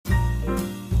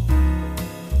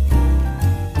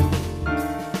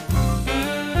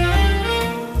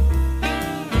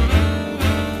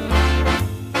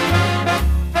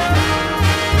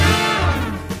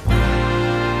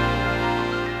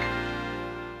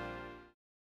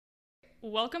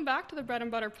Welcome back to the Bread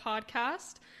and Butter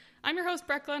podcast. I'm your host,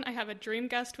 Brecklin. I have a dream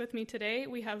guest with me today.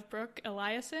 We have Brooke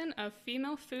Eliason of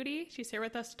Female Foodie. She's here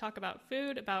with us to talk about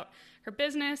food, about her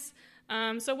business.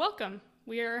 So welcome.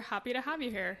 We are happy to have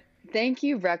you here. Thank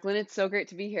you, Brecklin. It's so great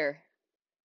to be here.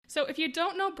 So if you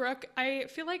don't know Brooke, I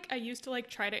feel like I used to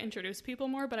try to introduce people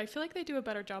more, but I feel like they do a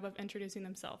better job of introducing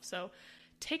themselves. So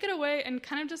take it away and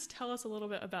kind of just tell us a little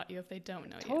bit about you if they don't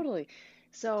know you. Totally.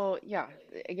 So yeah,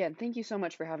 again, thank you so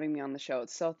much for having me on the show.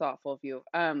 It's so thoughtful of you.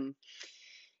 A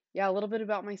little bit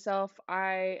about myself.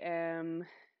 I'm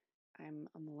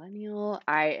a millennial.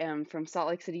 I am from Salt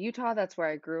Lake City, Utah. That's where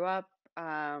I grew up.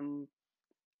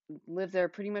 Lived there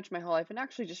pretty much my whole life and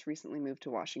actually just recently moved to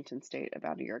Washington State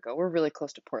about a year ago. We're really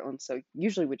close to Portland, so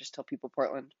usually we just tell people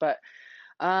Portland, but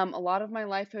a lot of my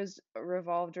life has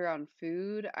revolved around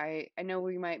food. I know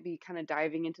we might be kind of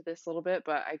diving into this a little bit,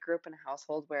 but I grew up in a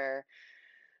household where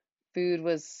food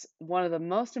was one of the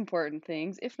most important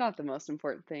things, if not the most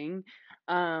important thing.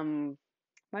 Um,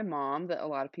 my mom, that a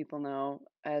lot of people know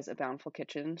as A Bountiful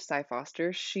Kitchen, Cy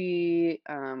Foster, she,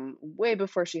 way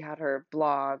before she had her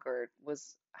blog or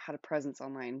had a presence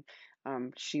online,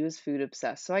 she was food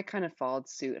obsessed. So I kind of followed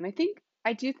suit. And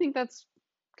I do think that's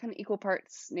kind of equal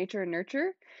parts nature and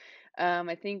nurture.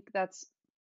 I think that's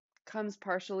comes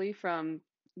partially from,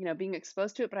 being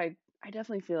exposed to it, but I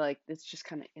definitely feel like it's just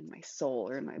kind of in my soul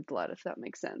or in my blood, if that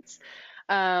makes sense.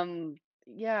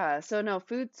 Yeah, so no,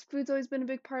 food's always been a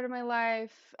big part of my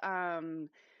life. And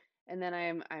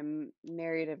then I'm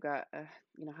married. I've got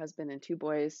a husband and two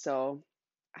boys, so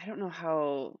I don't know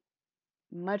how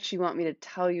much you want me to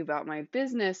tell you about my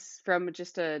business from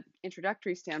just a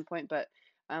introductory standpoint, but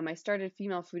I started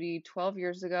Female Foodie 12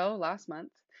 years ago, last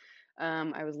month.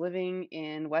 I was living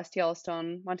in West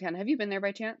Yellowstone, Montana. Have you been there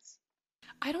by chance?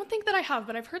 I don't think that I have,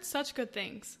 but I've heard such good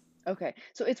things. Okay,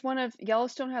 so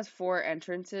Yellowstone has four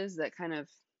entrances that kind of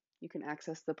you can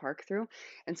access the park through.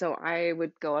 And so I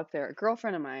would go up there. A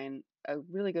girlfriend of mine, a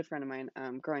really good friend of mine,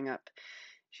 growing up,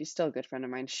 she's still a good friend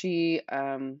of mine. She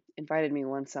invited me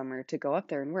one summer to go up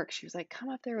there and work. She was like, come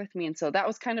up there with me. And so that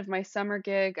was kind of my summer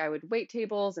gig. I would wait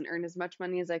tables and earn as much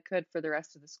money as I could for the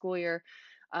rest of the school year.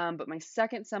 But my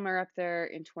second summer up there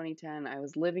in 2010, I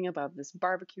was living above this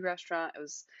barbecue restaurant. It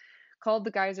was called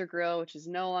the Geyser Grill, which is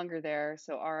no longer there,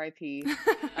 so RIP.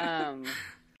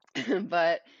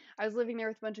 But I was living there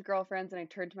with a bunch of girlfriends, and I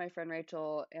turned to my friend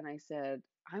Rachel and I said,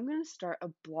 I'm going to start a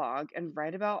blog and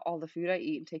write about all the food I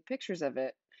eat and take pictures of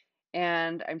it.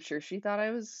 And I'm sure she thought I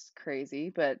was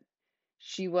crazy, but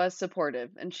she was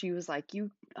supportive. And she was like, you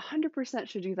 100%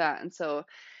 should do that. And so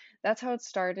that's how it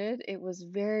started. It was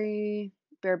very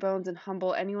bare bones and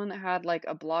humble. Anyone that had like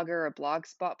a blogger or a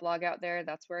blogspot blog out there,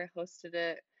 that's where I hosted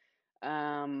it.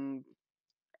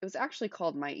 It was actually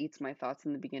called My Eats, My Thoughts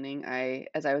in the beginning.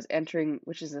 As I was entering,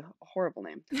 which is a horrible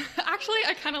name. Actually,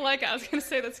 I kind of like it. I was going to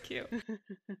say that's cute.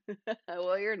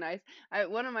 Well, you're nice.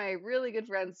 One of my really good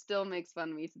friends still makes fun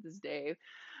of me to this day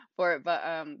for it. But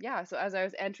yeah, so as I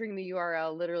was entering the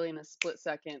URL, literally in a split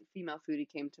second, Female Foodie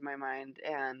came to my mind.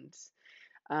 And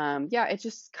yeah, it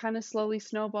just kind of slowly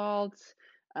snowballed.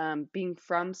 Being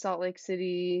from Salt Lake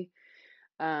City,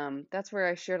 that's where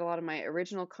I shared a lot of my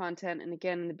original content. And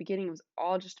again, in the beginning, it was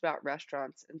all just about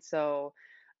restaurants. And so,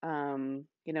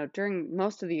 during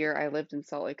most of the year, I lived in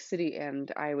Salt Lake City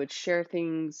and I would share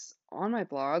things on my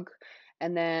blog.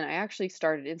 And then I actually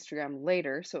started Instagram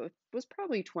later. So it was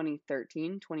probably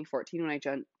 2013, 2014 when I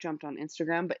jumped on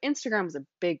Instagram. But Instagram was a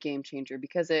big game changer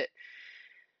because I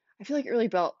feel like it really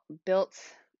built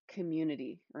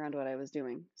community around what I was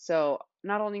doing. So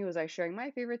not only was I sharing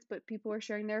my favorites, but people were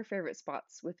sharing their favorite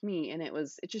spots with me. And it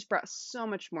just brought so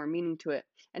much more meaning to it.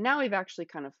 And now we've actually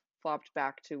kind of flopped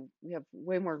back to, we have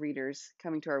way more readers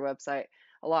coming to our website.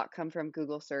 A lot come from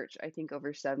Google search. I think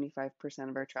over 75%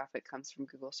 of our traffic comes from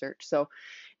Google search. So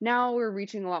now we're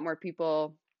reaching a lot more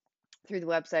people through the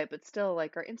website, but still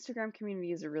like our Instagram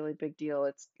community is a really big deal.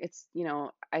 It's,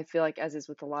 I feel like as is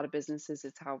with a lot of businesses,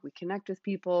 it's how we connect with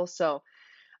people. So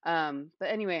but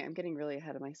anyway, I'm getting really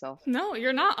ahead of myself. No,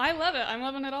 you're not. I love it. I'm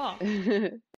loving it all.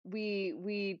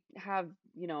 We have,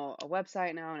 a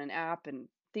website now and an app, and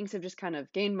things have just kind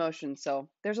of gained motion. So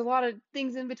there's a lot of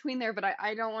things in between there, but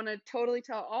I don't want to totally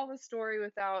tell all the story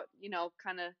without,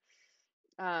 kind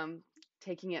of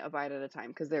taking it a bite at a time,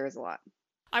 because there is a lot.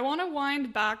 I want to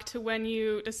wind back to when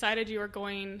you decided you were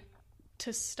going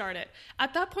to start it.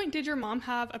 At that point, did your mom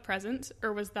have a presence,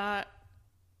 or was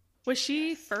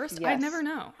she first? Yes. I'd never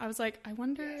know. I was like, I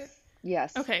wonder.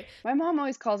 Yes. Okay. My mom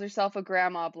always calls herself a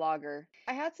grandma blogger.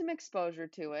 I had some exposure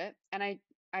to it, and I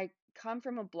come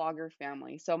from a blogger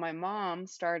family. So my mom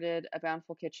started a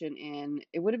Bountiful Kitchen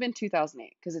it would have been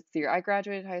 2008, because it's the year I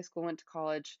graduated high school, went to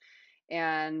college,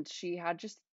 and she had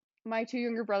just my two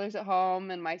younger brothers at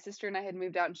home, and my sister and I had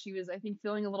moved out, and she was, I think,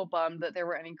 feeling a little bummed that there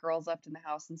weren't any girls left in the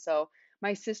house. And so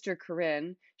my sister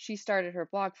Corinne, she started her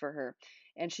blog for her,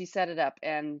 and she set it up.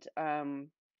 And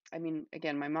I mean,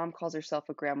 again, my mom calls herself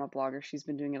a grandma blogger. She's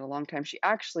been doing it a long time. She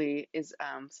actually is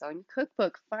selling a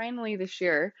cookbook finally this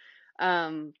year.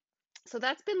 Um, so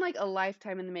that's been like a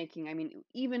lifetime in the making. I mean,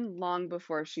 even long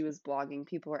before she was blogging,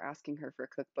 people were asking her for a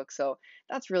cookbook. So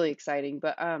that's really exciting.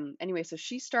 But anyway, so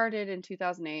she started in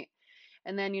 2008.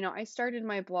 And then, I started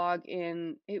my blog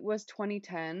it was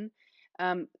 2010.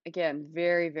 Again,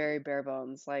 very, very bare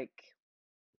bones, like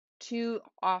two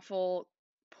awful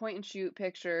point and shoot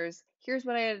pictures. Here's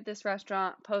what I had at this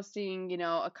restaurant, posting,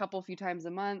 a few times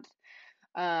a month.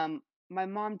 My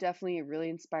mom definitely really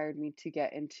inspired me to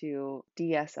get into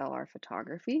DSLR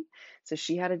photography. So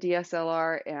she had a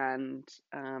DSLR, and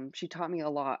she taught me a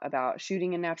lot about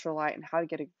shooting in natural light and how to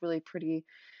get a really pretty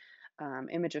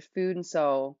image of food. And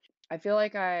so I feel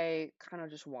like I kind of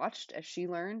just watched as she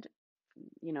learned,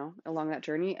 along that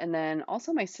journey. And then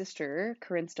also my sister,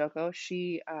 Corinne Stocco,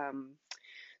 she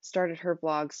started her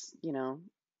blogs,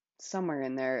 somewhere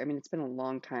in there. I mean, it's been a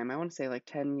long time. I want to say like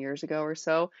 10 years ago or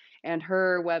so. And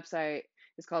her website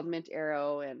is called Mint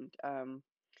Arrow, and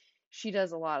she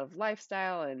does a lot of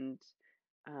lifestyle and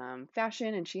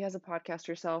fashion, and she has a podcast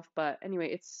herself. But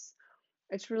anyway,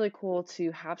 it's really cool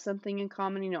to have something in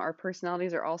common. Our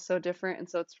personalities are all so different, and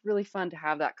so it's really fun to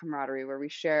have that camaraderie where we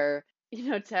share,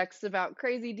 texts about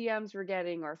crazy DMs we're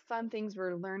getting, or fun things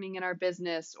we're learning in our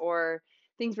business, or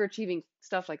things we're achieving,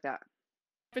 stuff like that.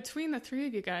 Between the three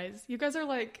of you guys are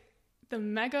like the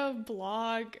mega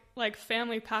blog, like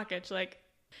family package, like,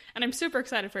 and I'm super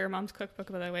excited for your mom's cookbook,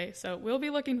 by the way. So we'll be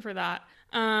looking for that.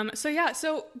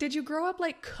 So did you grow up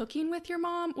like cooking with your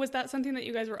mom? Was that something that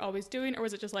you guys were always doing? Or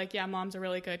was it just like, yeah, mom's a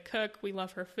really good cook, we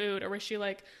love her food? Or was she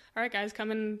like, all right, guys,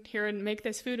 come in here and make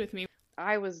this food with me?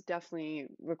 I was definitely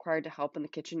required to help in the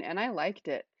kitchen, and I liked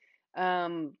it.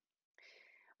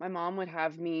 My mom would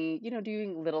have me,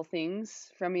 doing little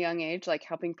things from a young age, like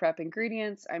helping prep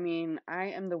ingredients. I mean, I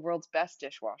am the world's best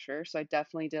dishwasher, so I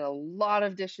definitely did a lot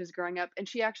of dishes growing up. And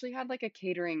she actually had like a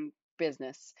catering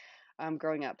business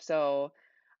growing up. So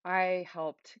I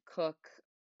helped cook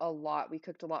a lot. We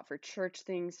cooked a lot for church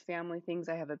things, family things.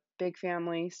 I have a big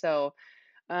family. So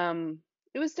um,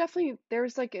 it was definitely, there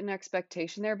was like an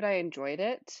expectation there, but I enjoyed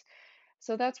it.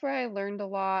 So that's where I learned a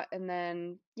lot. And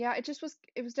then, yeah, it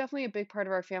was definitely a big part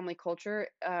of our family culture,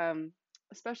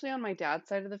 especially on my dad's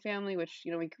side of the family, which,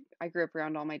 I grew up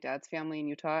around all my dad's family in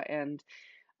Utah. And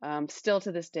still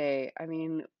to this day, I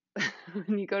mean,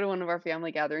 when you go to one of our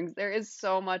family gatherings, there is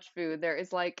so much food. There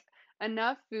is like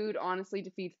enough food, honestly,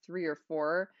 to feed 3 or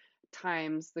 4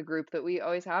 times the group that we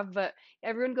always have. But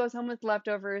everyone goes home with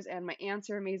leftovers, and my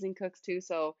aunts are amazing cooks too.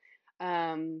 So,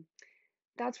 um,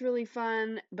 that's really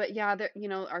fun. But yeah,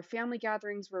 our family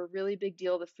gatherings were a really big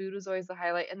deal. The food was always the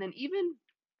highlight. And then even,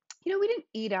 we didn't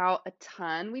eat out a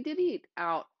ton. We did eat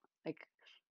out like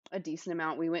a decent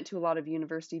amount. We went to a lot of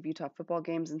University of Utah football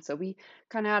games, and so we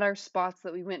kind of had our spots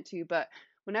that we went to. But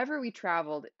whenever we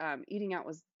traveled, eating out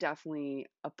was definitely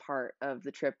a part of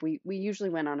the trip. We usually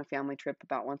went on a family trip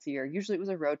about once a year. Usually it was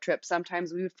a road trip.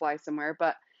 Sometimes we would fly somewhere.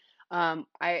 But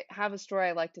I have a story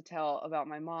I like to tell about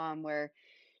my mom where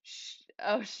she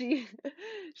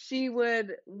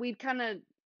we'd kind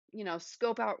of,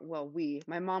 scope out,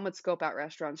 my mom would scope out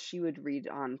restaurants. She would read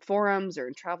on forums or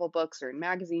in travel books or in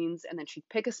magazines, and then she'd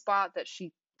pick a spot that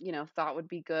she, thought would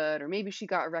be good, or maybe she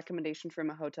got a recommendation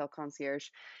from a hotel concierge.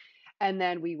 And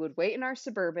then we would wait in our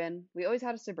Suburban. We always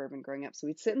had a Suburban growing up, so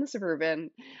we'd sit in the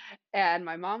Suburban, and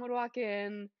my mom would walk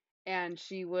in, and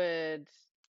she would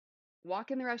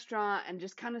walk in the restaurant and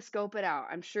just kind of scope it out.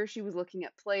 I'm sure she was looking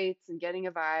at plates and getting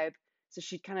a vibe. So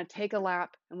she'd kind of take a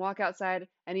lap and walk outside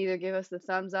and either give us the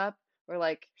thumbs up or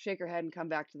like shake her head and come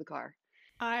back to the car.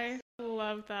 I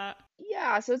love that.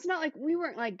 Yeah, so it's not like we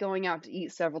weren't like going out to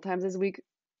eat several times a week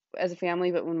as a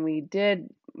family, but when we did,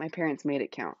 my parents made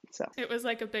it count. So it was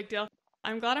like a big deal.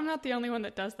 I'm glad I'm not the only one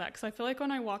that does that, because I feel like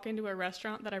when I walk into a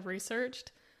restaurant that I've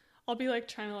researched, I'll be like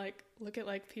trying to like look at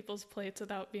like people's plates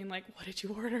without being like, what did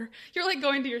you order? You're like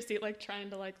going to your seat, like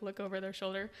trying to like look over their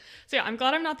shoulder. So yeah, I'm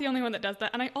glad I'm not the only one that does that.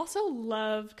 And I also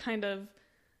love kind of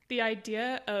the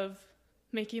idea of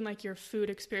making like your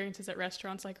food experiences at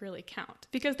restaurants like really count,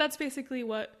 because that's basically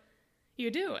what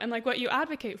you do. And like what you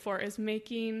advocate for is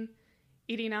making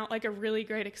eating out like a really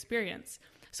great experience.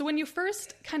 So when you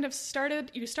first kind of started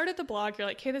the blog, you're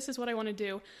like, hey, this is what I want to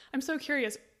do. I'm so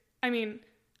curious. I mean,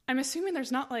 I'm assuming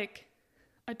there's not like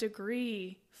a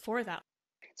degree for that?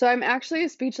 So I'm actually a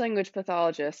speech language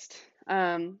pathologist.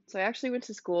 So I actually went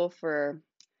to school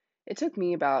it took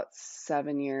me about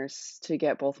 7 years to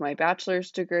get both my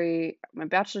bachelor's degree. My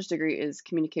bachelor's degree is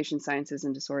communication sciences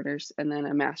and disorders, and then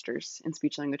a master's in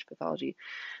speech language pathology.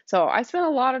 So I spent a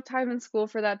lot of time in school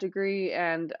for that degree,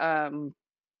 and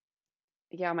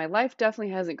yeah, my life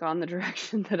definitely hasn't gone the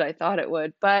direction that I thought it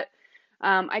would. But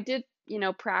I did,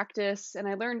 practice, and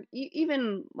I learned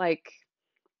even like,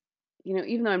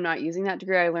 even though I'm not using that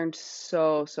degree, I learned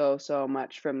so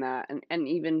much from that, and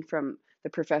even from the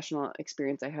professional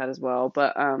experience I had as well.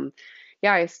 But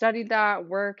yeah, I studied that,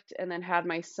 worked, and then had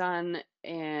my son,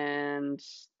 and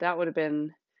that would have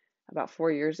been about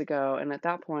 4 years ago. And at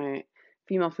that point,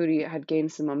 Female Foodie had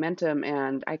gained some momentum,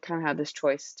 and I kind of had this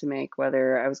choice to make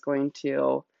whether I was going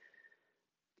to,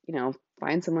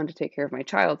 find someone to take care of my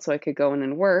child so I could go in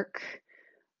and work,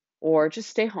 or just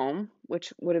stay home,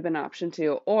 which would have been an option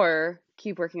too, or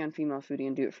keep working on Female Foodie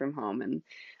and do it from home. And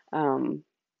um,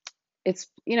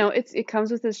 it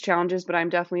comes with its challenges, but I'm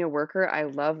definitely a worker. I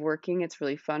love working. It's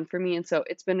really fun for me. And so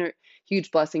it's been a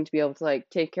huge blessing to be able to like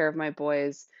take care of my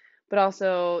boys, but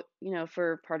also,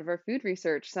 for part of our food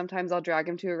research, sometimes I'll drag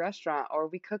him to a restaurant, or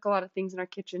we cook a lot of things in our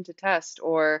kitchen to test,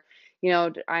 or,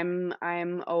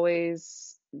 I'm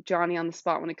always Johnny on the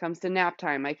spot when it comes to nap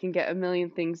time. I can get a million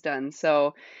things done.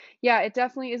 So yeah, it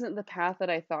definitely isn't the path that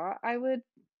I thought I would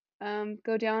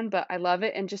go down, but I love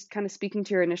it. And just kind of speaking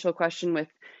to your initial question with,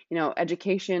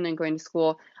 education and going to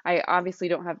school, I obviously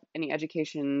don't have any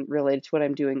education related to what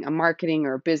I'm doing. A marketing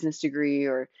or a business degree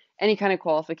or any kind of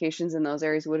qualifications in those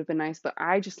areas would have been nice, but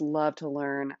I just love to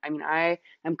learn. I mean, I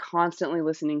am constantly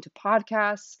listening to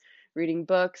podcasts, reading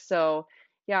books. So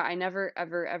yeah, I never,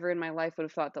 ever, ever in my life would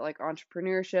have thought that like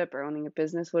entrepreneurship or owning a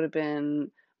business would have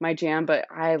been my jam, but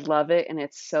I love it and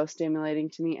it's so stimulating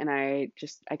to me, and I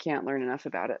can't learn enough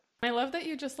about it. I love that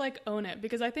you just like own it,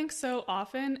 because I think so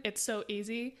often it's so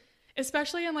easy,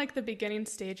 especially in like the beginning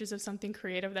stages of something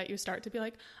creative, that you start to be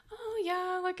like, oh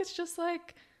yeah, like it's just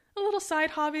like a little side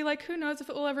hobby, like who knows if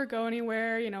it will ever go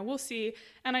anywhere, we'll see.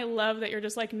 And I love that you're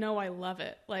just like, no, I love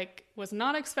it. Like was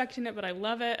not expecting it, but I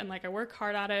love it, and like I work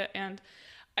hard at it. And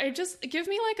I just give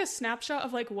me like a snapshot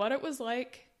of like what it was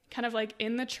like kind of like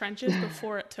in the trenches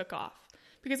before it took off,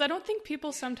 because I don't think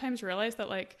people sometimes realize that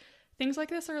like things like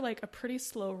this are like a pretty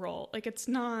slow roll. Like it's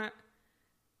not,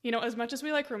 as much as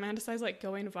we like romanticize like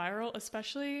going viral,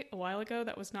 especially a while ago,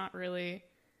 that was not really,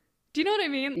 do you know what I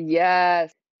mean?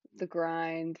 Yes, the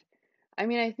grind. I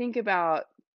mean, I think about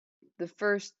the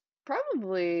first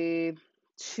probably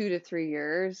 2 to 3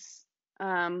 years.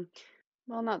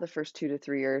 Well, not the first 2 to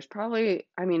 3 years. Probably,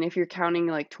 I mean, if you're counting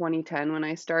like 2010 when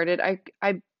I started, I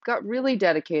got really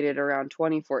dedicated around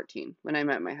 2014 when I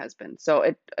met my husband.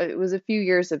 So it was a few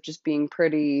years of just being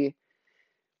pretty,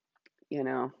 you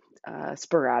know,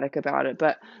 sporadic about it.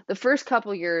 But the first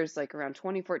couple years, like around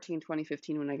 2014,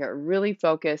 2015, when I got really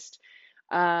focused,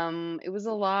 it was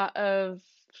a lot of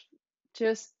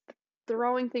just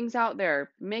throwing things out there,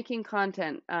 making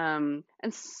content. And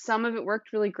some of it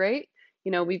worked really great.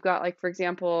 We've got like, for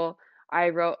example, I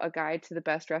wrote a guide to the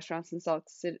best restaurants in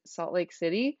Salt Lake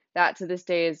City. That to this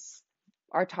day is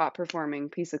our top performing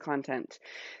piece of content.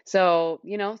 So,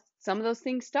 some of those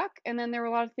things stuck, and then there were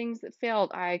a lot of things that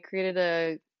failed. I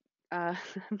created I'm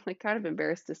like kind of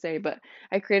embarrassed to say, but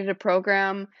I created a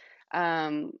program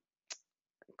um,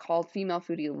 called Female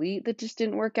Foodie Elite that just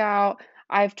didn't work out.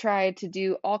 I've tried to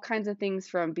do all kinds of things,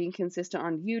 from being consistent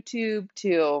on YouTube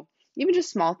to even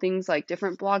just small things like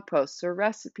different blog posts or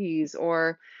recipes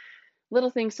or little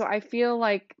things. So I feel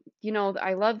like,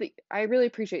 I love that. I really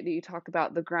appreciate that you talk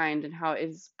about the grind and how it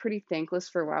is pretty thankless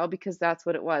for a while, because that's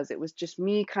what it was. It was just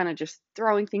me kind of just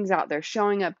throwing things out there,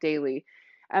 showing up daily.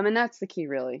 And that's the key,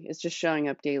 really, is just showing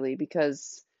up daily,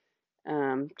 because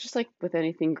just like with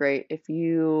anything great, if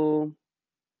you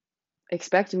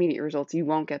expect immediate results, you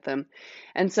won't get them.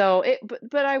 And so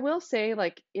but I will say,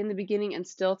 like, in the beginning and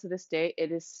still to this day,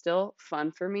 it is still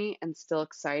fun for me and still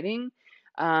exciting.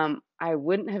 I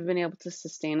wouldn't have been able to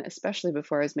sustain it, especially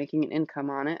before I was making an income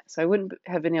on it. So I wouldn't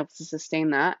have been able to sustain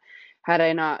that had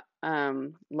I not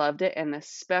loved it. And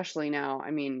especially now,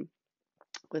 I mean,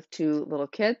 with two little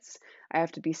kids, I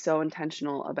have to be so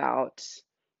intentional about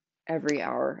every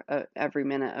hour, every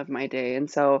minute of my day.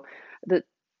 And so the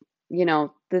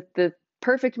the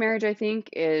perfect marriage, I think,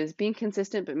 is being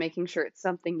consistent, but making sure it's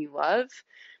something you love,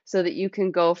 so that you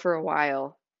can go for a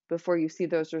while before you see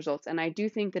those results. And I do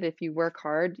think that if you work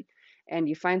hard and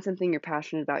you find something you're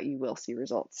passionate about, you will see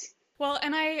results. Well,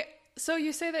 so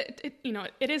you say that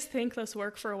it is thankless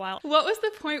work for a while. What was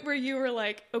the point where you were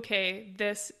like, okay,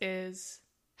 this is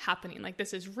happening, like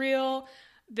this is real,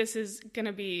 this is going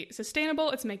to be sustainable,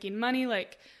 it's making money.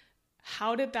 Like,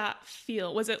 how did that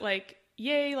feel? Was it like,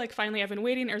 yay, like finally I've been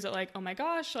waiting? Or is it like, oh my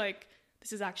gosh, like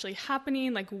this is actually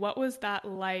happening? Like, what was that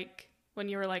like when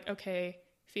you were like, okay,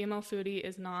 Female Foodie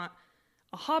is not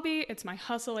a hobby, it's my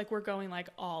hustle, like we're going like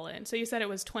all in? So you said it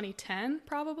was 2010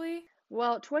 probably?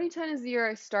 Well, 2010 is the year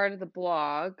I started the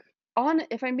blog.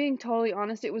 If I'm being totally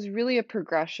honest, it was really a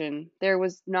progression. There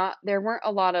weren't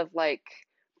a lot of like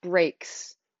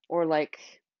breaks or like,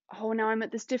 oh, now I'm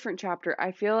at this different chapter.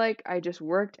 I feel like I just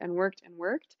worked and worked and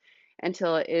worked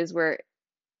until it is where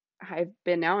I've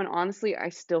been now. And honestly, I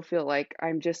still feel like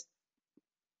I'm just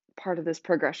part of this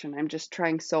progression. I'm just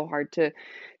trying so hard to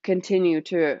continue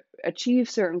to achieve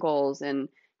certain goals and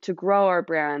to grow our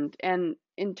brand. And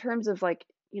in terms of like,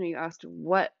 you asked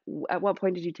at what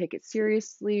point did you take it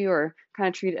seriously or kind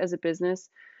of treat it as a business?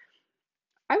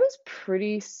 I was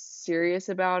pretty serious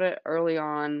about it early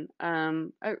on.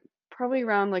 Probably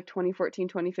around like 2014,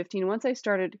 2015, once I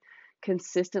started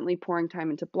consistently pouring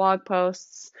time into blog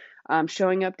posts,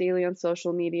 showing up daily on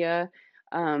social media.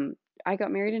 I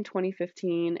got married in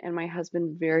 2015, and my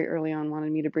husband very early on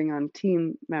wanted me to bring on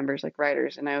team members like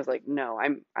writers, and I was like, no,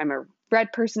 I'm a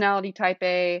red personality, type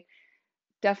A,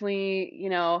 definitely,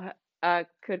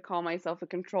 could call myself a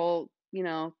control,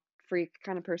 freak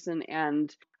kind of person,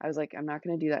 and I was like, I'm not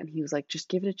going to do that. And he was like, just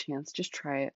give it a chance, just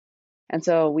try it. And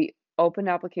so we opened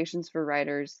applications for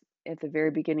writers at the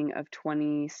very beginning of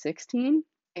 2016,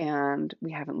 and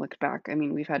we haven't looked back. I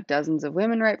mean, we've had dozens of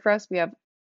women write for us. We have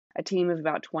a team of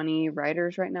about 20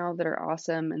 writers right now that are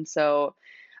awesome. And so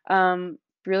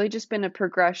really just been a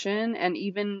progression. And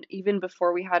even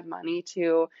before we had money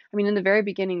to, I mean, in the very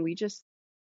beginning, we just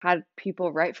had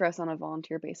people write for us on a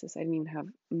volunteer basis. I didn't even have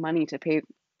money to pay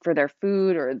for their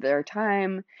food or their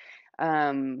time.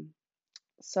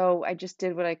 So I just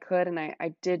did what I could, and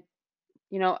I did,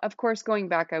 of course, going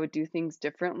back, I would do things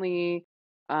differently.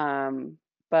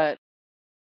 But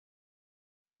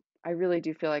I really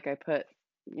do feel like I put,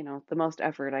 the most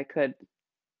effort I could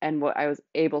and what I was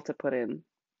able to put in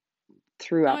No,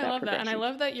 throughout I that love that. And I progression.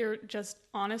 love that you're just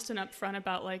honest and upfront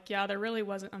about like, yeah, there really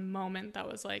wasn't a moment that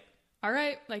was like, all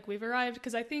right, like we've arrived.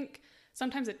 Because I think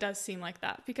sometimes it does seem like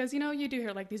that because, you do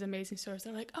hear like these amazing stories.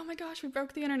 They're like, oh my gosh, we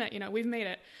broke the internet, we've made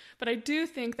it. But I do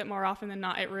think that more often than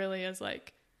not, it really is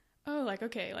like, oh, like,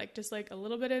 okay, like just like a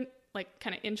little bit in, like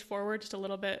kind of inch forward, just a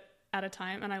little bit at a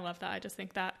time. And I love that. I just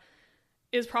think that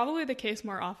is probably the case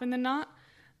more often than not.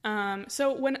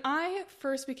 So when I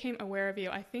first became aware of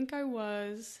you, I think I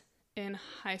was in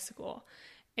high school,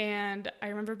 and I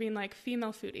remember being like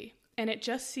Female Foodie, and it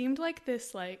just seemed like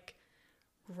this like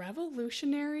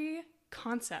revolutionary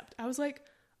concept. I was like,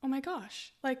 oh my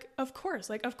gosh, like of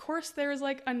course there is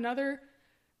like another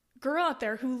girl out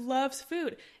there who loves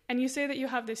food. And you say that you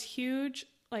have this huge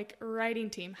like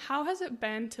writing team. How has it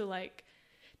been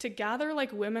to gather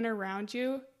like women around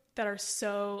you that are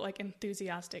so like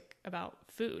enthusiastic about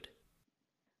food?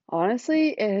 Honestly,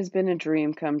 it has been a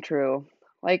dream come true.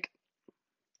 Like,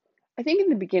 I think in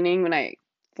the beginning when I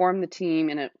formed the team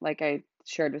and it, like I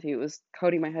shared with you, it was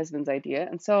Cody, my husband's idea.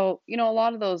 And so, a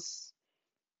lot of those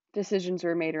decisions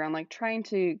were made around like trying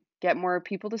to get more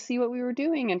people to see what we were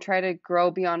doing and try to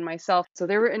grow beyond myself. So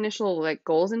there were initial like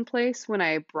goals in place when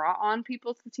I brought on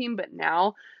people to the team, but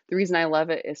now the reason I love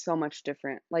it is so much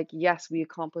different. Like, yes, we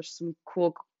accomplished some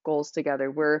cool goals together.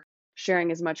 We're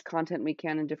sharing as much content we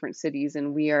can in different cities,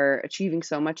 and we are achieving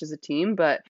so much as a team,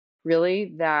 but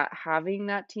really that having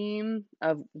that team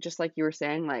of, just like you were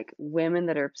saying, like women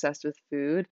that are obsessed with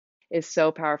food is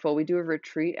so powerful. We do a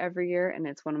retreat every year, and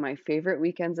it's one of my favorite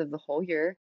weekends of the whole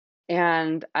year.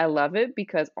 And I love it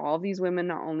because all these women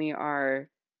not only are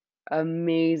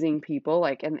amazing people,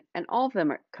 like, and all of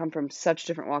them come from such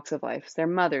different walks of life. They're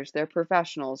mothers, they're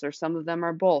professionals, or some of them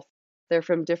are both. They're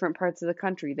from different parts of the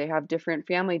country. They have different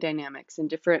family dynamics and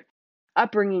different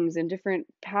upbringings and different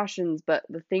passions, but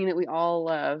the thing that we all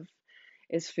love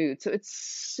is food. So it's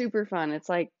super fun. It's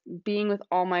like being with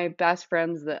all my best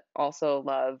friends that also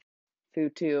love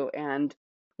food too. And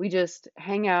we just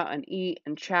hang out and eat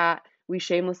and chat. We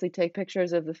shamelessly take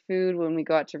pictures of the food when we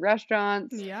go out to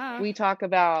restaurants. Yeah. We talk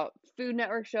about Food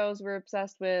Network shows we're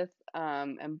obsessed with,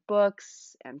 and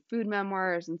books and food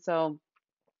memoirs. And so,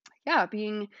 yeah,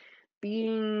 being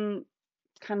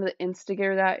kind of the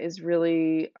instigator of that is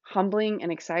really humbling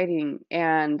and exciting.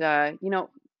 And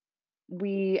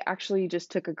we actually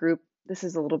just took a group. This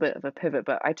is a little bit of a pivot,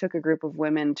 but I took a group of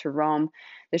women to Rome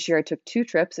this year. I took 2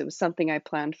 trips. It was something I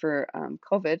planned for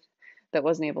COVID that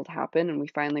wasn't able to happen, and we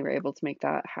finally were able to make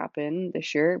that happen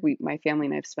this year. My family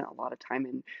and I have spent a lot of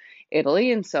time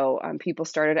Italy. And so people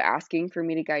started asking for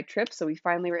me to guide trips. So we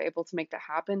finally were able to make that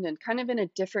happen, and kind of in a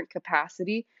different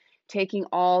capacity, taking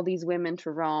all these women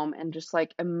to Rome and just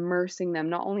like immersing them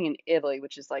not only in Italy,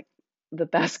 which is like the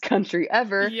best country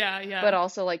ever, Yeah, but yeah.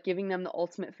 also like giving them the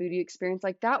ultimate foodie experience.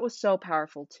 Like that was so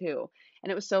powerful too.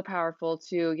 And it was so powerful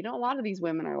too. A lot of these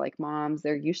women are like moms.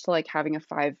 They're used to like having a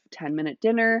 5-10 minute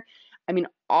dinner. I mean,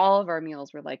 all of our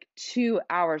meals were like 2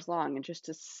 hours long, and just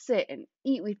to sit and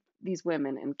eat with these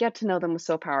women and get to know them was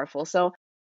so powerful. So,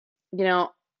 you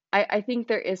know, I think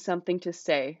there is something to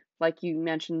say, like you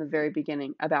mentioned in the very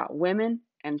beginning, about women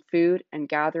and food and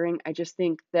gathering. I just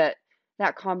think that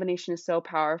that combination is so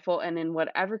powerful. And in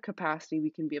whatever capacity we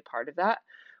can be a part of that,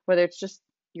 whether it's just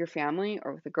your family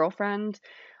or with a girlfriend,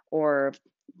 or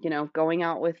going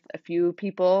out with a few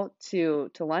people to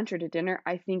lunch or to dinner,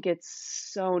 I think it's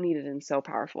so needed and so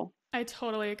powerful. I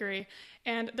totally agree.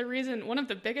 And one of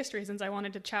the biggest reasons I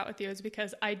wanted to chat with you is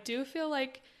because I do feel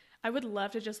like I would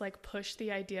love to just like push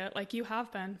the idea, like you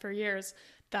have been for years,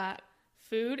 that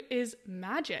food is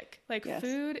magic. Like Yes.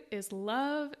 food is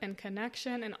love and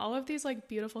connection and all of these like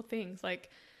beautiful things. Like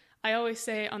I always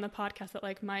say on the podcast that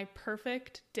like my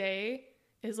perfect day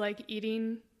is like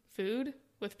eating food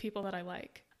with people that I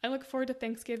like. I look forward to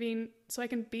Thanksgiving so I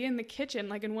can be in the kitchen,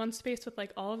 like in one space with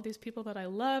like all of these people that I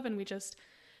love, and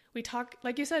we talk,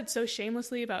 like you said, so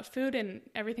shamelessly about food and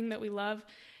everything that we love.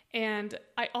 And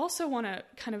I also want to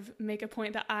kind of make a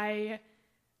point that I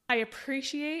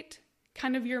appreciate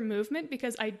kind of your movement,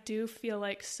 because I do feel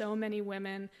like so many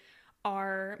women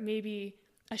are maybe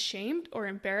ashamed or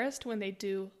embarrassed when they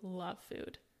do love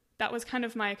food. That was kind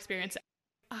of my experience.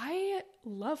 I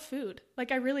love food.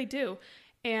 Like I really do.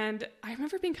 And I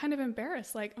remember being kind of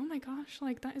embarrassed, like, oh my gosh,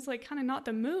 like that is like kind of not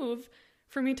the move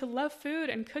for me to love food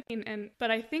and cooking. But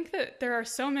I think that there are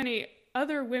so many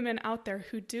other women out there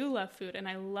who do love food. And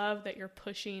I love that you're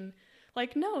pushing,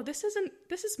 like, no, this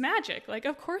is magic. Like,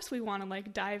 of course we want to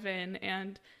like dive in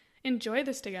and enjoy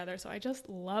this together. So I just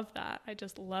love that. I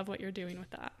just love what you're doing with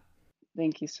that.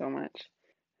 Thank you so much.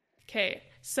 Okay,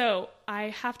 so I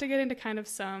have to get into kind of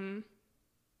some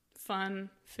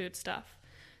fun food stuff.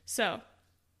 So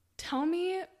tell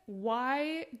me,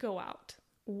 why go out?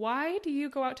 Why do you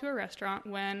go out to a restaurant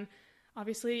when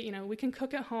obviously, we can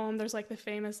cook at home? There's like the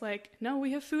famous, like, no,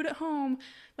 we have food at home.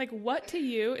 Like, what to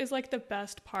you is like the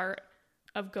best part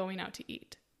of going out to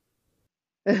eat?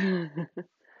 Gosh,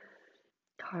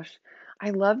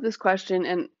 I love this question.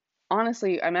 And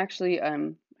honestly, I'm actually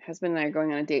husband and I are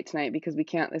going on a date tonight because we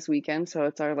can't this weekend. So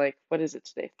it's our, like, what is it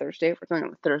today? Thursday. We're going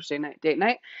on a Thursday night date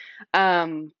night.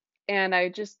 Um and I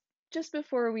just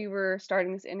before we were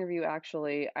starting this interview,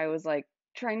 actually, I was like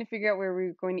trying to figure out where we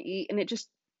were going to eat, and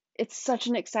it's such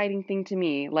an exciting thing to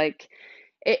me. Like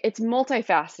it's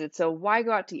multifaceted. So why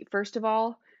go out to eat? First of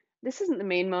all, this isn't the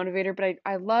main motivator, but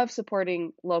I love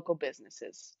supporting local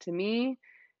businesses. To me,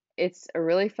 it's a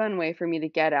really fun way for me to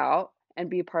get out and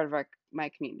be a part of my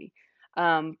community.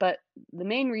 But the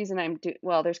main reason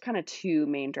well, there's kind of two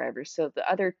main drivers. So the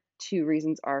other two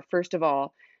reasons are, first of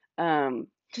all,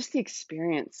 just the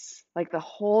experience, like the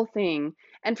whole thing.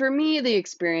 And for me, the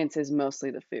experience is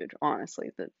mostly the food, honestly.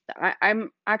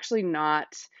 I'm actually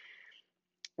not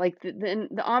like the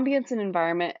ambience and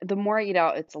environment. The more I eat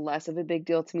out, it's less of a big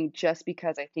deal to me, just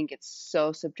because I think it's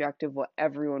so subjective what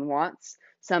everyone wants.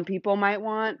 Some people might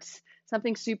want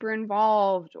something super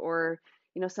involved, or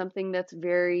something that's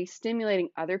very stimulating.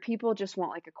 Other people just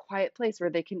want like a quiet place where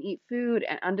they can eat food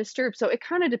and undisturbed. So it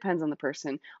kind of depends on the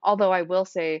person. Although I will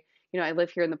say, I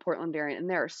live here in the Portland area, and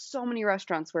there are so many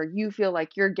restaurants where you feel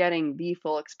like you're getting the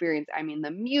full experience. I mean,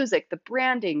 the music, the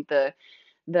branding, the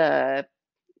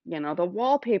the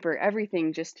wallpaper,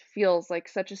 everything just feels like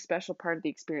such a special part of the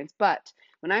experience. But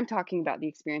when I'm talking about the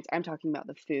experience, I'm talking about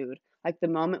the food. Like the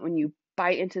moment when you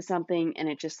bite into something and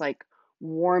it just like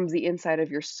warms the inside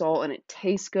of your soul, and it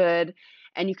tastes good,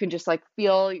 and you can just like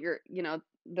feel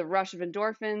the rush of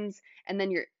endorphins, and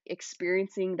then you're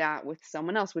experiencing that with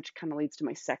someone else, which kind of leads to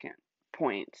my second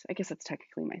point. I guess that's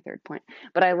technically my third point.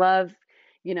 But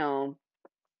you know,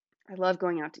 I love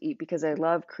going out to eat because I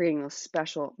love creating those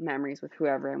special memories with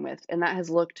whoever I'm with. And that has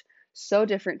looked so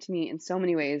different to me in so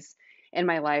many ways in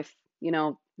my life.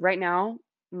 Right now,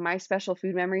 my special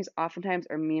food memories oftentimes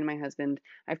are me and my husband.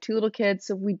 I have two little kids,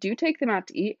 so we do take them out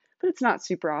to eat, but it's not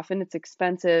super often. It's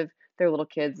expensive. They're little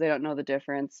kids, they don't know the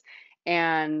difference.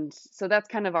 And so that's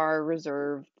kind of our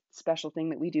reserved special thing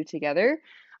that we do together.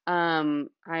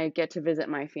 I get to visit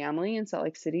my family in Salt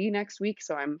Lake City next week,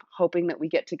 so I'm hoping that we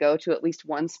get to go to at least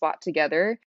one spot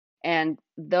together. And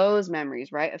those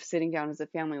memories, right, of sitting down as a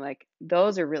family, like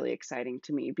those are really exciting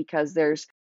to me, because there's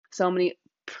so many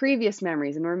previous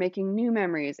memories and we're making new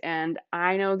memories. And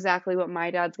I know exactly what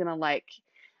my dad's going to like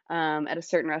at a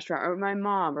certain restaurant, or my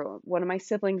mom or one of my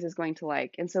siblings is going to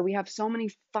like. And so we have so many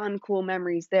fun, cool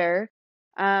memories there.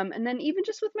 And then even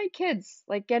just with my kids,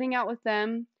 like getting out with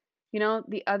them.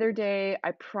 The other day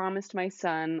I promised my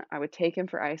son I would take him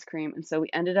for ice cream. And so we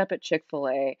ended up at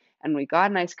Chick-fil-A and we got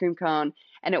an ice cream cone.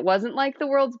 And it wasn't like the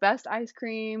world's best ice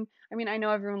cream. I mean, I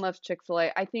know everyone loves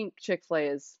Chick-fil-A. I think Chick-fil-A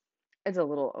is a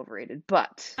little overrated,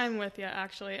 but I'm with you,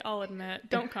 actually. I'll admit.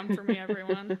 Don't come for me,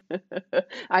 everyone.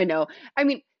 I know. I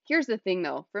mean, here's the thing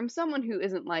though, from someone who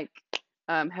isn't like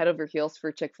head over heels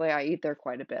for Chick-fil-A, I eat there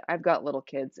quite a bit. I've got little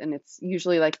kids and it's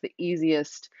usually like the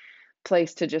easiest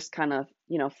place to just kind of,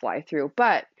 fly through.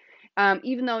 But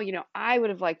even though, I would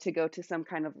have liked to go to some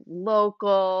kind of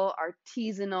local,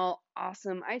 artisanal,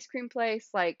 awesome ice cream place,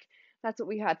 like that's what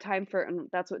we had time for and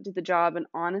that's what did the job. And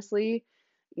honestly,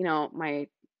 my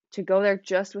to go there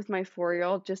just with my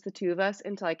 4-year-old, just the two of us,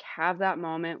 and to like have that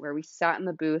moment where we sat in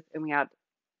the booth and we had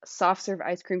soft serve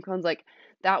ice cream cones, like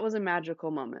that was a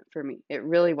magical moment for me. It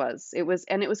really was.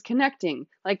 And it was connecting.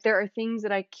 Like there are things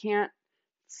that I can't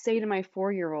say to my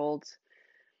 4-year-old,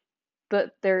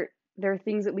 but there are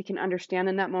things that we can understand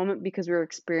in that moment because we were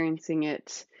experiencing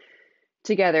it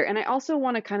together. And I also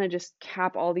want to kind of just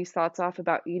cap all these thoughts off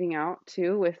about eating out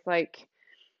too, with like,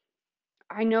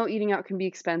 I know eating out can be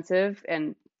expensive.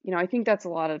 And, I think that's a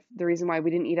lot of the reason why we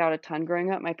didn't eat out a ton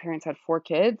growing up. My parents had 4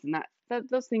 kids and that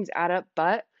those things add up.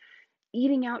 But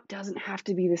eating out doesn't have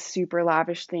to be this super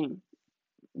lavish thing.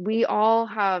 We all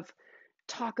have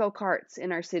taco carts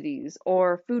in our cities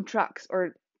or food trucks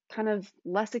or kind of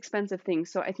less expensive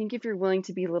things. So I think if you're willing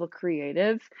to be a little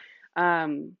creative,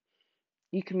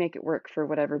 you can make it work for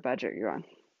whatever budget you're on.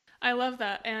 I love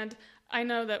that. And I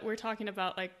know that we're talking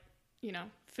about like,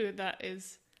 food that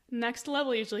is next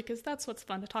level usually because that's what's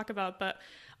fun to talk about. But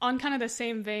on kind of the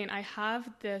same vein, I have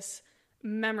this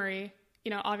memory,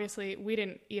 obviously we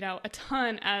didn't eat out a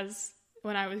ton as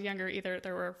when I was younger either.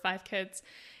 There were 5 kids.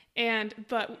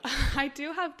 But I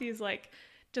do have these like,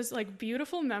 just like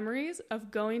beautiful memories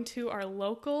of going to our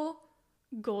local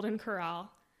Golden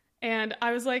Corral. And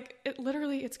I was like,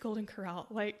 it's Golden Corral.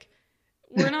 Like,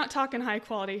 we're not talking high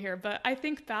quality here, but I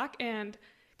think back and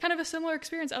kind of a similar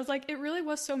experience. I was like, it really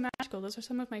was so magical. Those are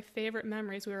some of my favorite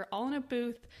memories. We were all in a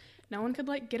booth. No one could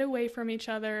like get away from each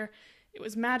other. It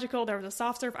was magical. There was a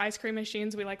soft serve ice cream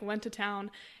machines. We like went to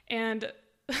town. And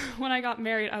when I got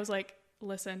married, I was like,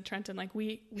 listen, Trenton, like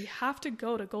we have to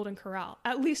go to Golden Corral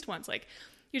at least once. Like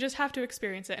you just have to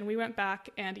experience it. And we went back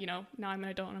and, now I'm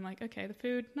an adult and I'm like, okay, the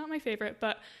food, not my favorite,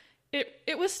 but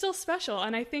it was still special.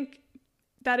 And I think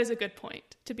that is a good point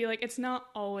to be like, it's not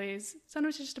always,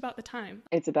 sometimes it's just about the time.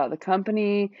 It's about the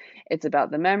company. It's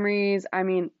about the memories. I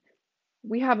mean,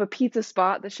 we have a pizza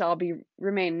spot that shall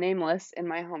remain nameless in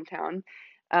my hometown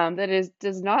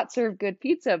does not serve good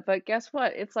pizza, but guess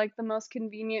what? It's like the most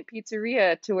convenient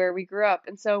pizzeria to where we grew up.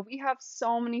 And so we have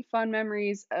so many fun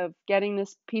memories of getting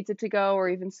this pizza to go or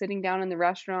even sitting down in the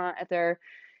restaurant at their,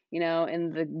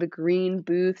 in the green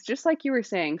booths, just like you were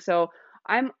saying. So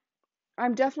I'm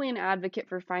definitely an advocate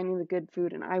for finding the good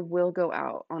food, and I will go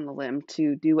out on the limb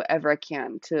to do whatever I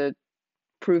can to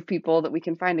prove people that we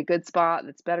can find a good spot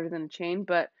that's better than a chain.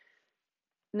 But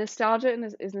nostalgia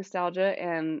is nostalgia,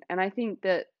 and I think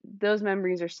that those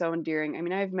memories are so endearing. I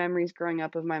mean, I have memories growing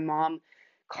up of my mom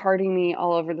carting me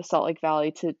all over the Salt Lake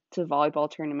Valley to volleyball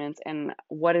tournaments. And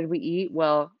what did we eat?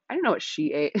 Well, I don't know what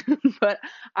she ate, but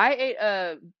I ate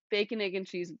a bacon, egg, and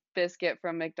cheese biscuit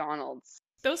from McDonald's.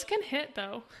 Those can hit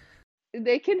though.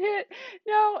 They can hit.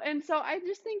 No, and so I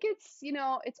just think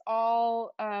it's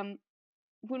all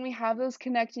when we have those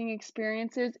connecting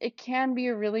experiences, it can be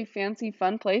a really fancy,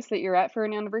 fun place that you're at for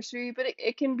an anniversary, but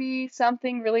it can be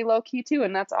something really low key too,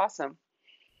 and that's awesome.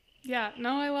 Yeah,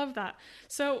 no, I love that.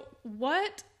 So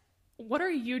what are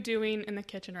you doing in the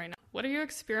kitchen right now? What are you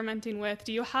experimenting with?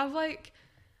 Do you have like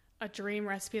a dream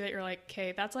recipe that you're like,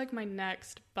 okay, that's like my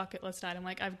next bucket list item.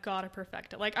 Like I've got to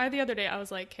perfect it. Like the other day I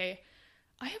was like, okay,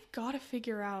 I have got to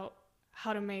figure out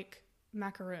how to make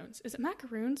macaroons. Is it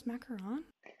macaroons? Macaron?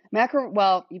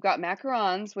 Well, you've got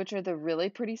macarons, which are the really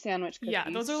pretty sandwich cookies. Yeah,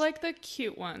 those are like the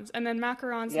cute ones. And then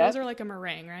macarons, Yep. Those are like a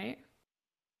meringue, right?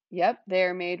 Yep,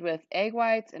 they're made with egg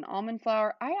whites and almond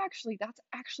flour. That's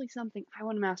actually something I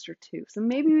want to master too. So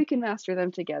maybe we can master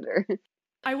them together.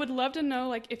 I would love to know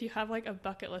like if you have like a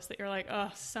bucket list that you're like, oh,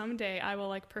 someday I will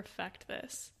like perfect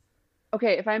this.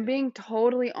 Okay, if I'm being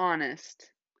totally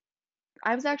honest,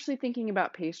 I was actually thinking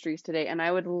about pastries today, and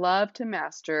I would love to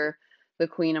master the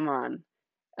Queen Amman.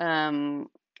 I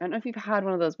don't know if you've had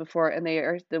one of those before, and they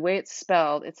are the way it's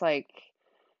spelled. It's like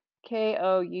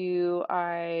Kouign,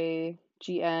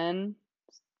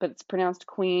 but it's pronounced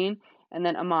Queen, and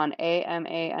then Aman,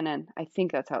 Amann. I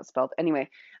think that's how it's spelled. Anyway,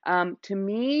 to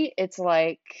me, it's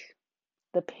like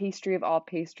the pastry of all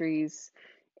pastries.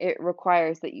 It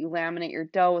requires that you laminate your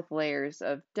dough with layers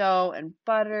of dough and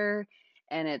butter,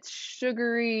 and it's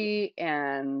sugary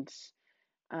and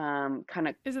kind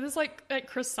of, Is it this like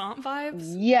croissant vibes? Is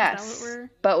that what yes, we're?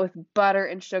 but with butter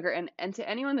and sugar. And to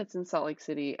anyone that's in Salt Lake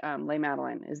City, Les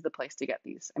Madeleine is the place to get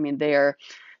these. I mean, they are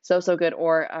so good.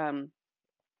 Or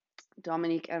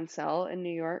Dominique Ansel in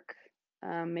New York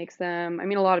makes them. I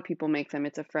mean, a lot of people make them.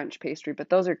 It's a French pastry, but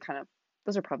those are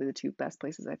probably the two best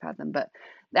places I've had them. But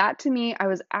that to me, I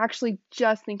was actually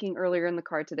just thinking earlier in the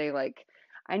car today, like,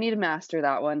 I need to master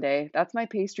that one day. That's my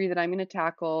pastry that I'm going to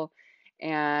tackle.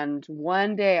 And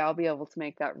one day I'll be able to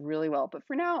make that really well. But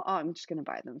for now, I'm just going to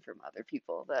buy them from other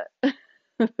people that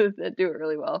that do it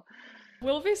really well.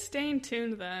 We'll be staying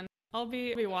tuned then. I'll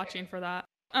be watching for that.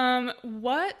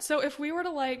 So if we were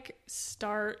to like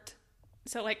start,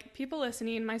 so like people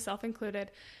listening, myself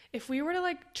included, if we were to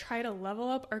like try to level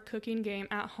up our cooking game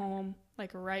at home,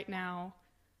 like right now,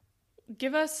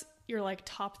 give us your like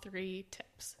top 3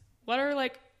 tips. What are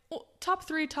like top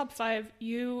 3, top 5,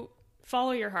 you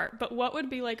follow your heart, but what would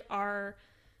be like our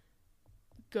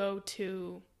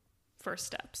go-to first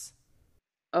steps?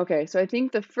 Okay, so I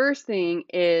think the first thing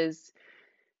is,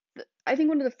 I think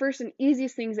one of the first and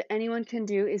easiest things that anyone can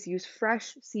do is use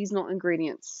fresh seasonal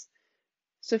ingredients.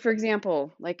 So for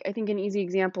example, like I think an easy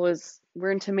example is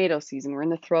we're in tomato season. We're in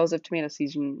the throes of tomato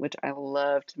season, which I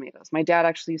love tomatoes. My dad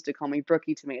actually used to call me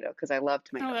Brookie Tomato because I love Oh,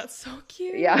 tomatoes. that's so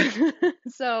cute. Yeah.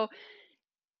 So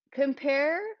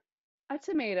compare a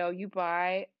tomato you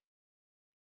buy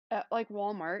at like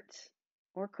Walmart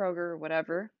or Kroger or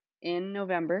whatever in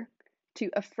November to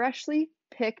a freshly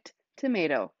picked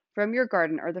tomato from your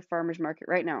garden or the farmer's market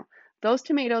right now. Those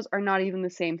tomatoes are not even the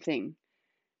same thing.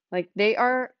 Like they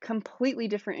are completely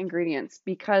different ingredients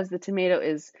because the tomato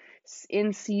is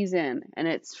in season and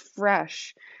it's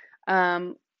fresh.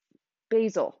 Um,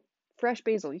 Basil, fresh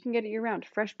basil. You can get it year round.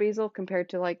 Fresh basil compared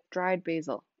to like dried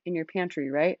basil in your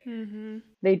pantry, right? Mm-hmm.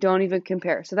 They don't even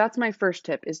compare. So that's my first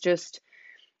tip is just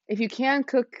if you can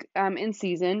cook in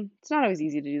season, it's not always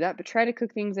easy to do that, but try to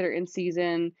cook things that are in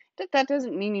season. That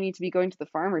doesn't mean you need to be going to the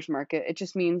farmer's market. It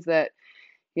just means that,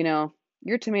 you know,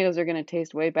 your tomatoes are going to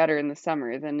taste way better in the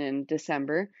summer than in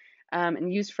December.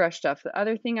 And use fresh stuff. The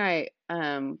other thing I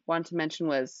want to mention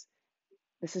was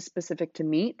this is specific to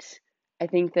meat. I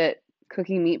think that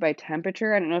cooking meat by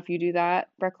temperature, I don't know if you do that,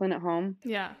 Brecklin, at home,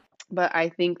 Yeah. but I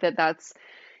think that that's,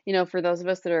 for those of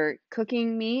us that are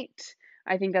cooking meat,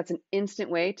 I think that's an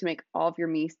instant way to make all of your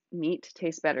meat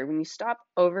taste better. When you stop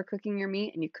overcooking your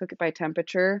meat and you cook it by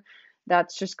temperature,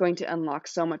 that's just going to unlock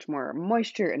so much more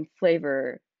moisture and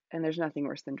flavor, and there's nothing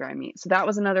worse than dry meat. So that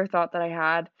was another thought that I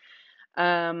had.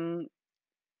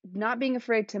 Not being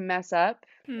afraid to mess up,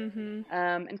 Mm-hmm.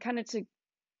 and kind of to,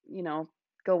 you know,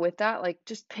 go with that, like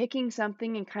just picking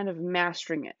something and kind of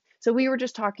mastering it. So we were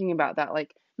just talking about that,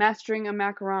 like mastering a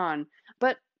macaron,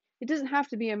 but it doesn't have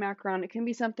to be a macaron. It can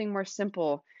be something more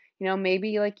simple.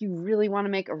 Maybe like you really want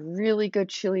to make a really good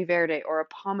chili verde or a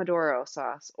pomodoro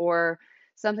sauce or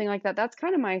something like that. That's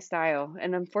kind of my style.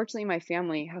 And unfortunately, my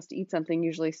family has to eat something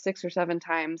usually 6 or 7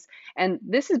 times. And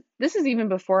this is even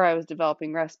before I was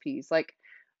developing recipes. Like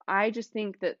I just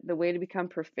think that the way to become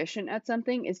proficient at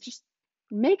something is just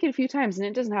make it a few times, and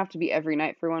it doesn't have to be every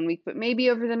night for 1 week, but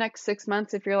maybe over the next 6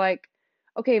 months, if you're like,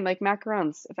 okay, like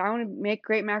macarons, if I want to make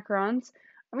great macarons,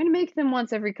 I'm going to make them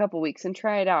once every couple weeks and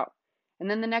try it out. And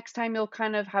then the next time you'll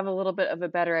kind of have a little bit of a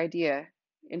better idea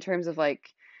in terms of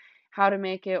like how to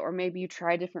make it, or maybe you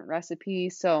try different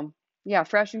recipes. So yeah,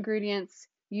 fresh ingredients,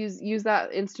 use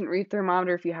that instant read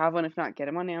thermometer if you have one. If not, get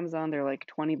them on Amazon. They're like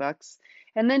 $20.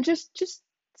 And then just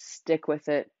stick with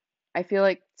it. I feel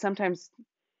like sometimes,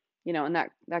 and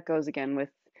that goes again with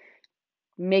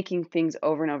making things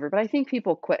over and over. But I think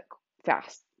people quit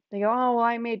fast. They go, "Oh, well,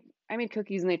 I made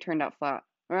cookies and they turned out flat,"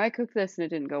 or "I cooked this and it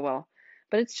didn't go well."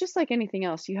 But it's just like anything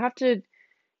else. You have to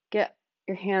get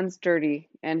your hands dirty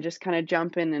and just kind of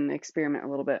jump in and experiment a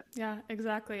little bit. Yeah,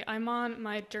 exactly. I'm on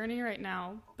my journey right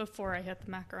now before I hit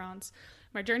the macarons.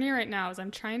 My journey right now is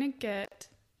I'm trying to get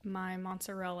my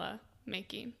mozzarella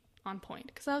making on point.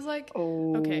 Because I was like,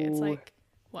 okay, it's Oh, like,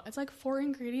 what? It's like 4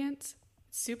 ingredients.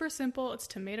 It's super simple. It's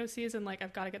tomato season. Like,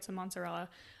 I've got to get some mozzarella.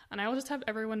 And I will just have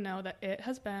everyone know that it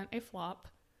has been a flop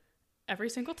every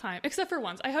single time, except for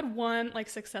once. I had one, like,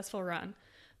 successful run.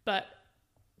 But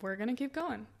we're going to keep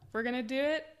going. We're going to do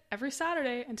it every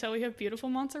Saturday until we have beautiful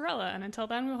mozzarella. And until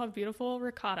then, we'll have beautiful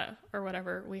ricotta or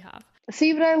whatever we have.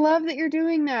 see, but I love that you're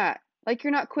doing that. Like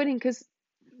you're not quitting because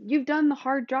you've done the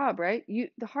hard job, right?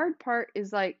 The hard part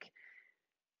is like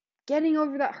getting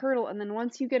over that hurdle, and then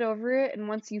once you get over it and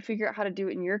once you figure out how to do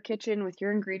it in your kitchen with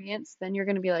your ingredients, then you're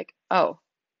going to be like, "Oh,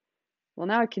 well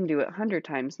now I can do it 100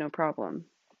 times no problem."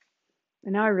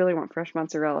 And now I really want fresh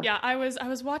mozzarella. Yeah, I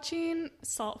was watching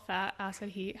Salt, Fat, Acid,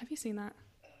 Heat. Have you seen that?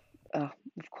 Oh,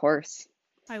 of course.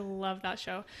 I love that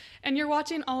show. And you're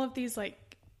watching all of these like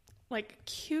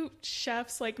cute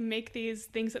chefs like make these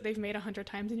things that they've made 100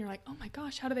 times, and you're like, oh my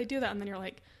gosh, how do they do that? And then you're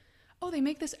like, oh, they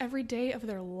make this every day of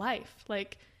their life.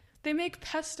 Like they make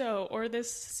pesto or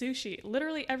this sushi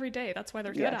literally every day. That's why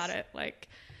they're good at Yes. it. Like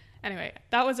anyway,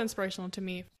 that was inspirational to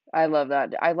me. I love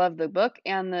that. I love the book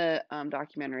and the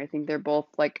documentary. I think they're both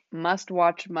like must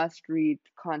watch, must read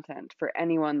content for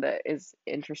anyone that is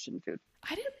interested in food.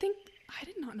 I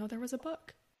did not know there was a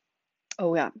book.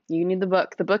 Oh yeah, you need the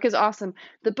book. The book is awesome.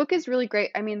 The book is really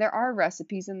great. I mean, there are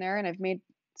recipes in there and I've made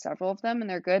several of them and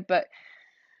they're good, but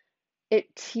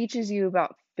it teaches you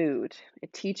about food.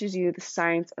 It teaches you the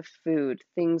science of food.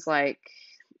 Things like,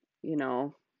 you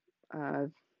know, uh,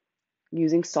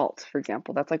 using salt, for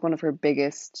example. That's like one of her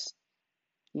biggest,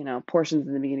 portions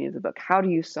in the beginning of the book. How to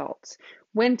use salt,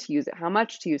 when to use it, how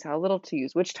much to use, how little to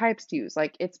use, which types to use.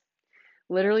 Like it's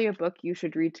literally a book you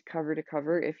should read to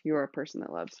cover if you're a person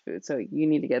that loves food. So you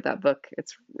need to get that book.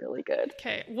 It's really good.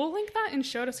 Okay, we'll link that in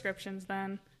show descriptions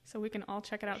then so we can all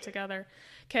check it out together.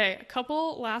 Okay, a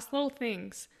couple last little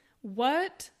things.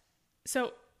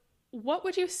 So what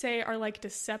would you say are like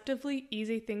deceptively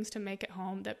easy things to make at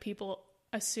home that people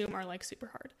assume are like super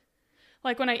hard?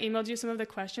 Like when I emailed you some of the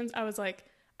questions, I was like,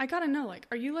 I gotta know, like,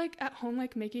 are you like at home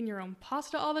like making your own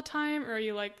pasta all the time? Or are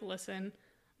you like, listen,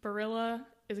 Barilla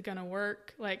is gonna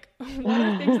work? Like, what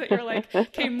are things that you're like,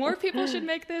 okay, more people should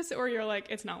make this, or you're like,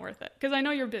 it's not worth it? Because I know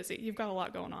you're busy. You've got a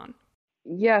lot going on.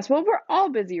 Yes, well, we're all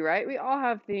busy, right? We all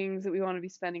have things that we want to be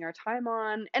spending our time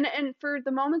on. And for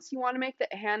the moments you want to make the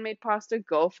handmade pasta,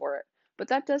 go for it. But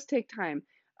that does take time.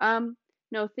 Um,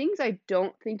 no, things I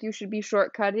don't think you should be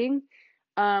shortcutting.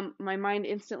 My mind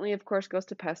instantly, of course, goes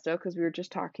to pesto because we were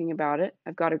just talking about it.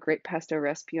 I've got a great pesto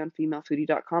recipe on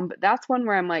femalefoodie.com, but that's one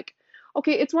where I'm like,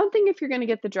 okay, it's one thing if you're going to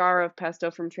get the jar of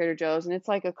pesto from Trader Joe's and it's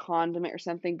like a condiment or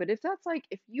something, but if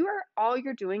you are all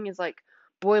you're doing is like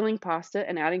boiling pasta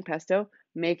and adding pesto,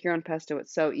 make your own pesto.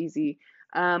 It's so easy.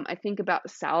 I think about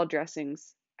salad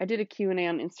dressings. I did a Q&A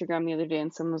on Instagram the other day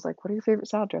and someone was like, what are your favorite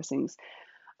salad dressings?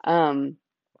 Um,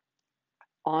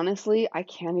 Honestly, I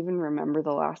can't even remember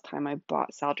the last time I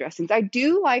bought salad dressings. I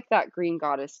do like that Green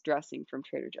Goddess dressing from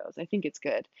Trader Joe's. I think it's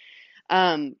good.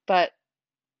 But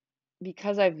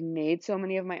because I've made so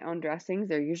many of my own dressings,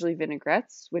 they're usually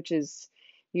vinaigrettes, which is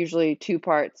usually 2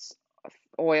 parts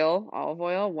oil, olive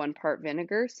oil, 1 part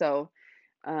vinegar. So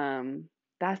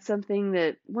that's something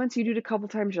that once you do it a couple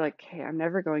times, you're like, hey, I'm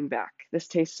never going back. This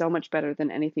tastes so much better than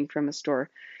anything from a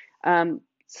store.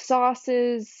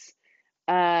 Sauces,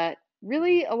 uh,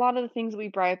 really a lot of the things that we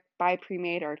buy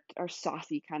pre-made are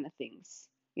saucy kind of things,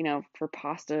 for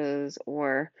pastas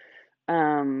or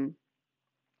um,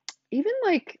 even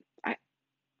like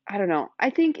I don't know.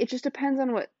 I think it just depends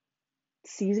on what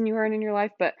season you are in your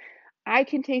life, but I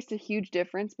can taste a huge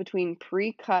difference between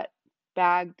pre-cut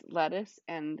bagged lettuce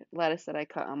and lettuce that I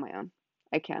cut on my own.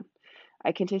 I can.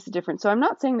 I can taste the difference. So I'm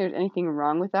not saying there's anything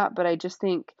wrong with that, but I just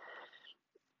think,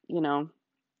 you know,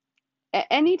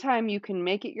 anytime you can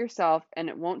make it yourself and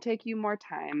it won't take you more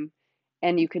time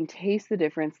and you can taste the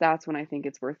difference, that's when I think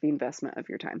it's worth the investment of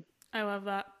your time. I love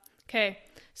that. Okay,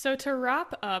 so to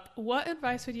wrap up, what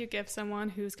advice would you give someone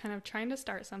who's kind of trying to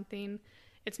start something?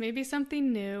 It's maybe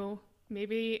something new,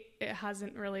 maybe it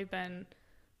hasn't really been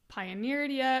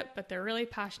pioneered yet, but they're really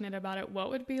passionate about it. What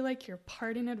would be like your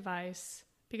parting advice?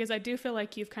 Because I do feel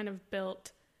like you've kind of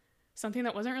built something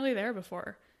that wasn't really there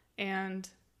before, and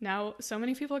now so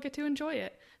many people get to enjoy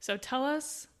it. So tell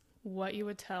us what you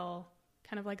would tell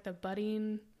kind of like the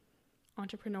budding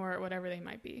entrepreneur or whatever they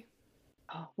might be.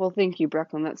 Oh, well, thank you,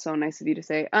 Brooklyn. That's so nice of you to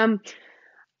say.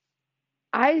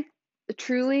 I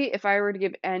truly, if I were to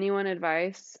give anyone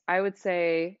advice, I would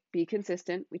say be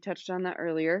consistent. We touched on that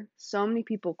earlier. So many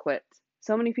people quit.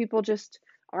 So many people just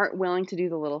aren't willing to do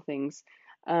the little things.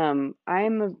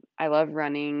 I love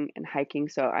running and hiking,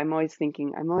 so I'm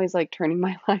always like turning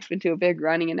my life into a big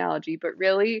running analogy, but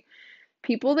really,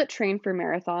 people that train for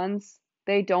marathons,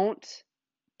 they don't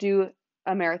do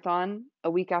a marathon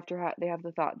a week after they have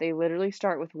the thought. They literally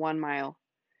start with 1 mile.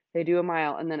 They do a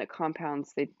mile and then it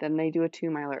compounds. Then they do a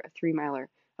 2 miler, a 3 miler,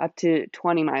 up to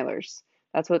 20 milers.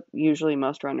 That's what usually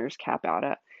most runners cap out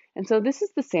at. And so this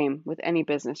is the same with any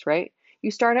business, right?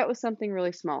 You start out with something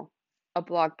really small, a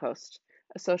blog post,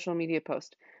 a social media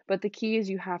post. but the key is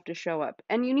you have to show up.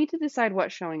 And you need to decide what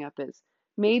showing up is.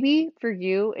 Maybe for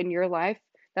you in your life,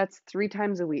 that's 3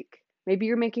 times a week. Maybe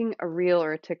you're making a reel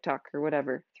or a TikTok or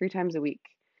whatever 3 times a week.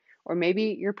 Or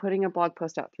maybe you're putting a blog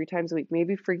post out 3 times a week.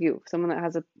 Maybe for you, someone that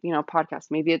has a, podcast,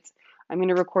 maybe it's, I'm going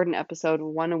to record an episode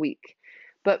 1 a week.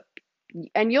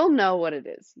 And you'll know what it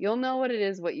is. You'll know what it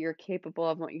is, what you're capable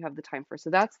of, what you have the time for. So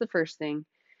that's the first thing.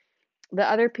 The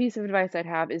other piece of advice I'd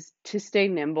have is to stay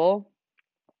nimble.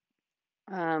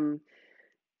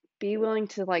 Be willing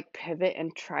to pivot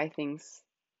and try things.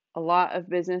 A lot of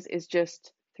business is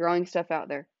just throwing stuff out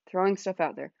there, throwing stuff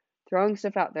out there, throwing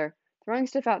stuff out there, throwing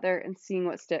stuff out there, and seeing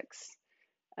what sticks.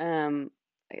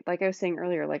 Like I was saying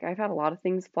earlier, I've had a lot of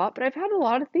things flop, but I've had a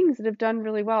lot of things that have done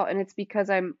really well, and it's because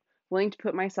I'm willing to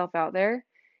put myself out there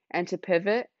and to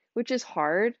pivot, which is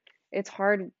hard. It's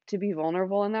hard to be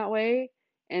vulnerable in that way,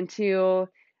 and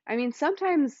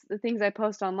sometimes the things I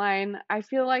post online, I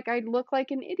feel like I look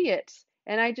like an idiot.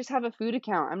 And I just have a food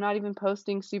account. I'm not even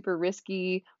posting super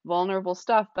risky, vulnerable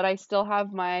stuff, but I still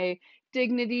have my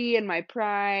dignity and my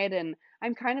pride, and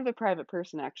I'm kind of a private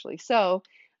person, actually. So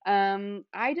I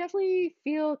definitely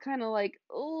feel kind of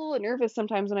nervous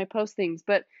sometimes when I post things,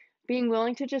 but being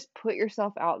willing to just put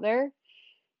yourself out there,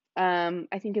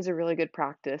 I think is a really good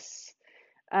practice.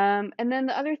 And then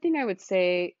the other thing I would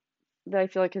say that I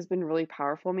feel like has been really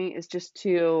powerful for me is just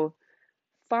to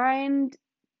find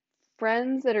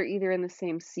friends that are either in the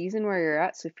same season where you're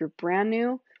at. So if you're brand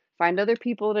new, find other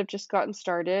people that have just gotten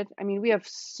started. We have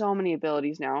so many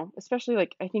abilities now, especially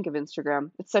I think of Instagram.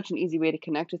 It's such an easy way to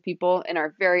connect with people in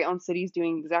our very own cities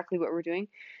doing exactly what we're doing.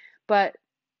 But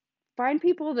find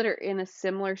people that are in a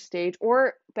similar stage,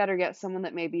 or better yet, someone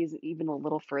that maybe is even a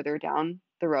little further down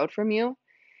the road from you,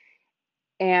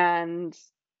 and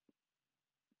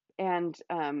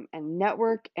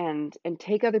network and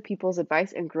take other people's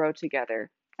advice and grow together.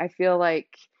 I feel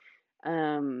like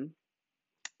the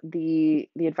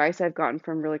advice I've gotten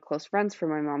from really close friends, from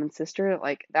my mom and sister,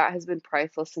 that has been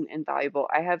priceless and invaluable.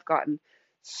 I have gotten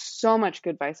so much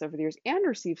good advice over the years and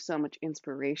received so much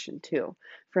inspiration too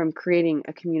from creating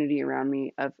a community around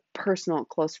me of personal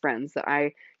close friends that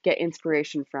I get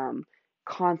inspiration from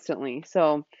constantly.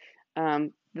 So I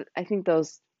think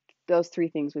those 3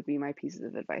 things would be my pieces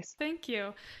of advice. Thank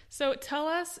you. So tell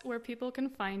us where people can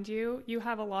find you. You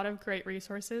have a lot of great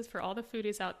resources for all the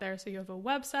foodies out there. So you have a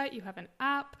website, you have an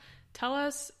app. Tell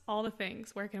us all the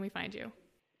things. Where can we find you?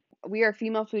 We are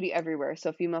Female Foodie everywhere.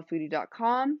 So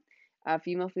femalefoodie.com,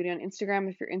 Female Foodie on Instagram.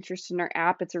 If you're interested in our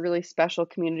app, it's a really special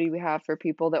community we have for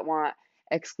people that want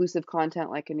exclusive content,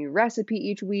 like a new recipe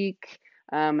each week,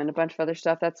 and a bunch of other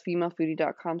stuff. That's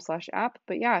femalefoodie.com/app.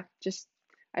 But yeah,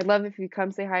 I'd love if you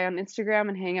come say hi on Instagram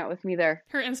and hang out with me there.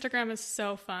 Her Instagram is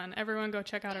so fun. Everyone go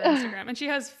check out her Instagram. And she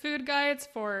has food guides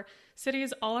for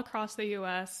cities all across the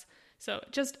U.S. So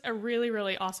just a really,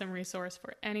 really awesome resource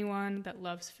for anyone that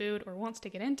loves food or wants to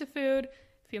get into food.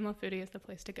 Female Foodie is the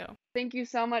place to go. Thank you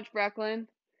so much, Brecklin.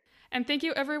 And thank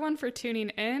you everyone for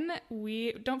tuning in.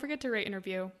 Don't forget to rate and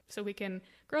review so we can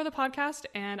grow the podcast,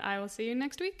 and I will see you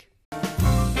next week.